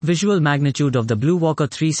Visual magnitude of the BlueWalker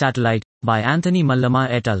 3 satellite, by Anthony Mallama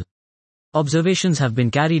et al. Observations have been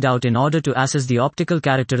carried out in order to assess the optical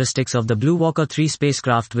characteristics of the BlueWalker 3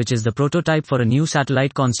 spacecraft, which is the prototype for a new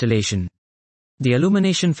satellite constellation. The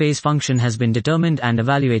illumination phase function has been determined and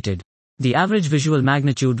evaluated. The average visual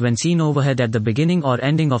magnitude when seen overhead at the beginning or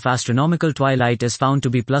ending of astronomical twilight is found to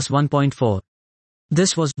be plus 1.4.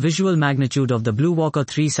 This was Visual Magnitude of the BlueWalker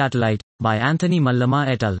 3 Satellite, by Anthony Mallama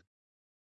et al.